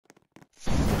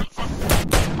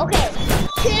Okay.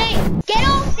 Get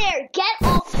off there. Get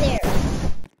off there.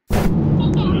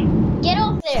 Get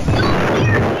off there.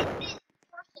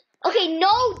 Okay,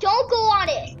 no, don't go on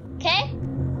it. Okay?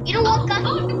 You know what, guys?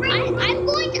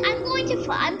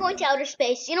 I'm going to outer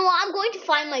space. You know what? I'm going to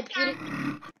find my beauty.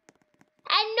 And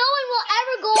no one will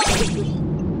ever go on it.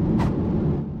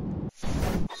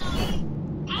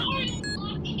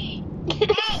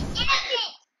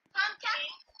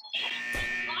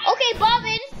 Okay,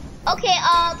 Bobbin. Okay,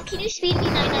 can you speed me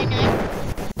 999?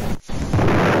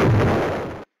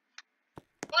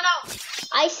 Oh no.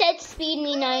 I said speed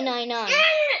me 999.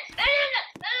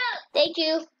 Thank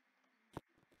you.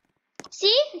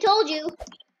 See? Told you.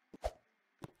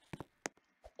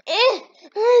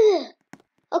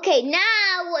 Okay,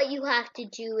 now what you have to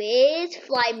do is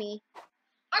fly me.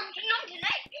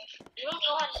 You don't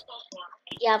know how to spell fly.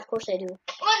 Yeah, of course I do.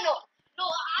 Oh no. No,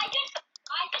 I just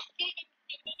did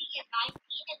infinity and 19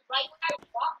 and right when I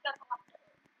walked up on the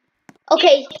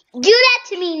Okay, do that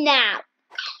to me now.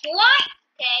 What?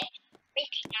 Okay.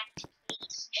 Repeat that to me.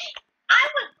 I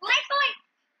was literally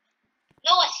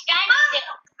standing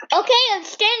still. Okay, I'm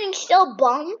standing still,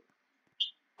 bum.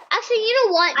 Actually, you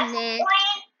know what, man?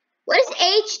 What does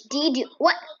HD do?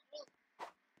 What?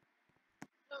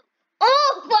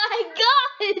 Oh my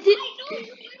god!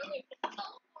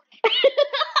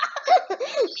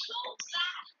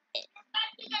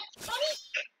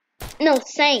 No,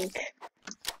 sank.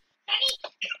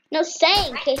 No,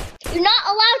 sank. You're not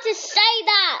allowed to say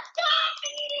that.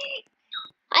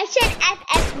 I said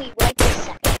FF me right this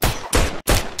second.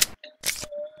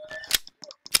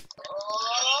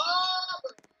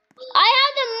 I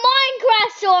have the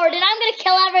Minecraft sword and I'm gonna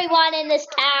kill everyone in this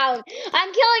town.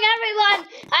 I'm killing everyone.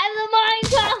 I have the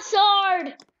Minecraft sword.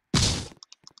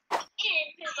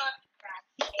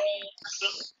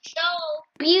 So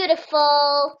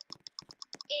beautiful.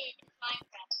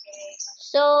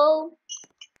 So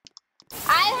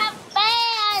I have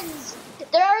fans.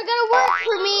 They're gonna work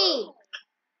for me.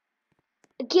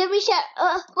 Give me shit.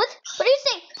 What do you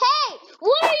say? Hey,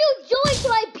 what are you doing to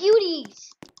my beauties?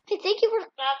 Hey, thank you for.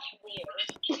 That's weird.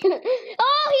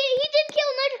 Oh, he did kill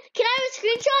another. Can I have a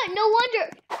screenshot? No wonder.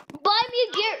 Buy me a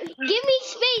gear. Give me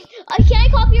space. Can I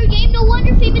copy your game? No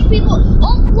wonder famous people.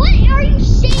 Oh, what are you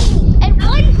saying? And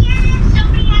what?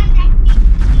 Somebody has that.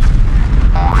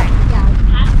 Yeah.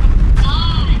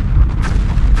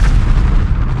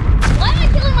 Why am I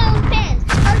killing my own fans?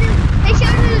 They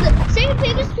shouted to the second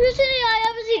famous person I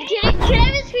ever seen. Can I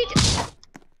have a screenshot?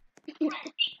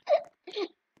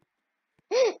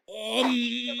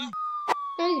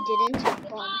 No, you didn't.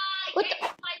 What the?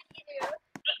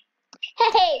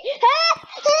 Hey!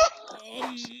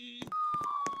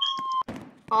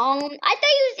 I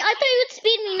thought you would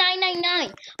speed me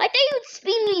 999. I thought you would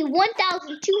speed me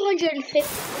 1,250.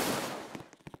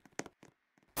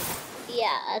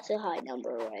 Yeah, that's a high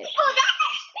number, right?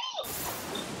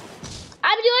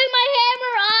 I'm doing my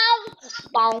hammer of.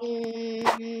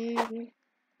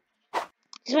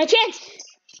 This is my chance.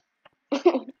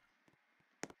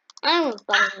 I'm a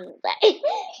bum that.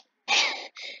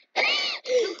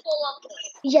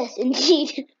 Yes,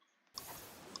 indeed.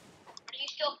 Are you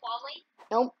still falling?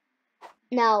 Nope.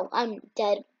 No, I'm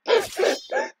dead.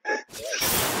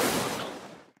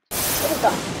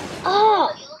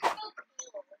 Oh.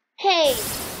 Hey.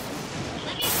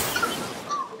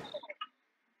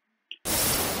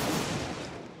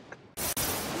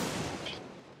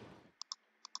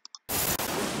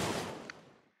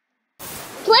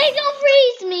 Please don't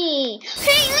freeze me!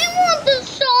 Hey, I want the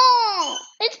song!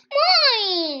 It's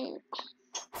mine!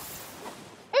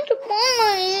 It's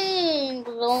mine!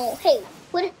 Hey,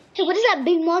 what is that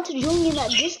big monster doing in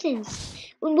that distance?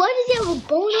 Why does he have a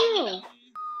bow now?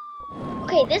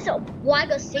 Okay, this is a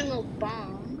Wago single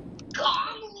bomb.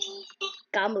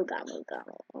 Gamu.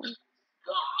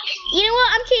 You know what?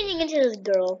 I'm changing into this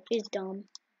girl. She's dumb.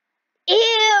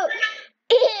 Ew!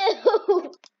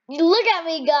 Look at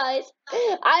me, guys.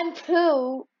 I'm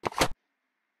poo.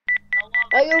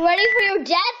 Are you ready for your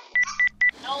death?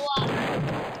 No.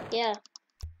 Yeah.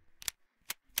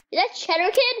 Is that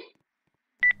Cheddar Kid?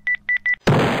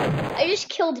 I just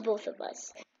killed both of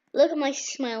us. Look at my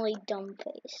smiley dumb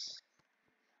face.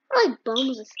 I like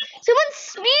bums. Someone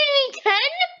speed me 10?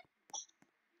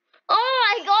 Oh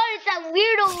my god, it's that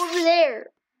weirdo over there.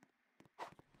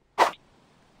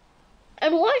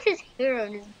 And what is his hair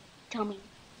on his tummy?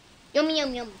 Yummy,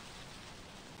 yum, yum.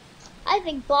 I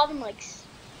think Bobbin likes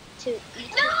to eat.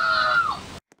 No!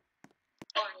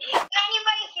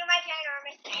 Anybody hear my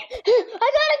ginormous hand? I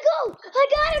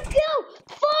gotta go!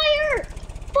 Fire!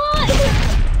 Fire!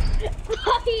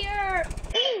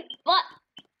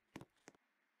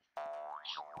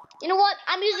 You know what?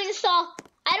 I'm using a saw.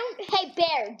 I don't. Hey,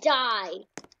 bear, die.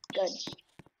 Good.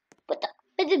 What the?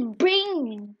 I did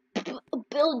bring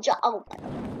Bill job. Oh my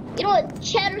God. You know what?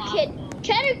 Cheddar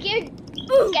Kid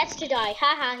gets to die.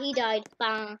 Haha, he died.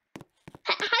 Bang.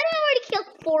 How do I already kill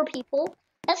 4 people?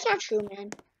 That's not true,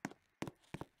 man.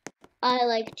 I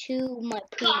like to my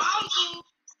poop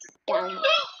down.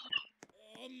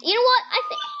 You know what? I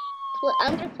think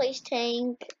I'm gonna place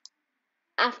tank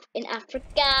in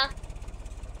Africa.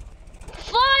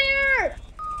 Fire!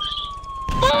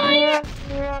 Fire!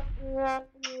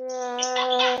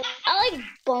 I like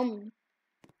bum.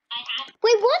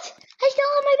 Wait, what? I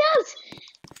still have my mouse.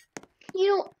 You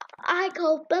know, I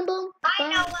call bum bum.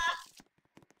 Bum.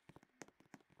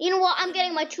 You know what? I'm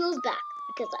getting my tools back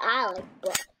because I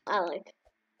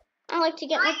like to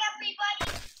get my.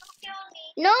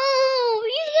 No,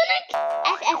 he's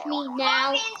gonna FF me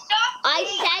now. I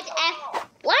said F.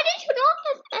 Why did you not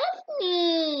FF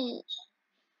me?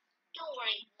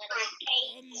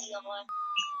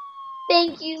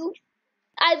 Thank you.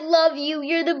 I love you.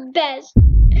 You're the best.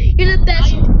 You're the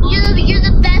best.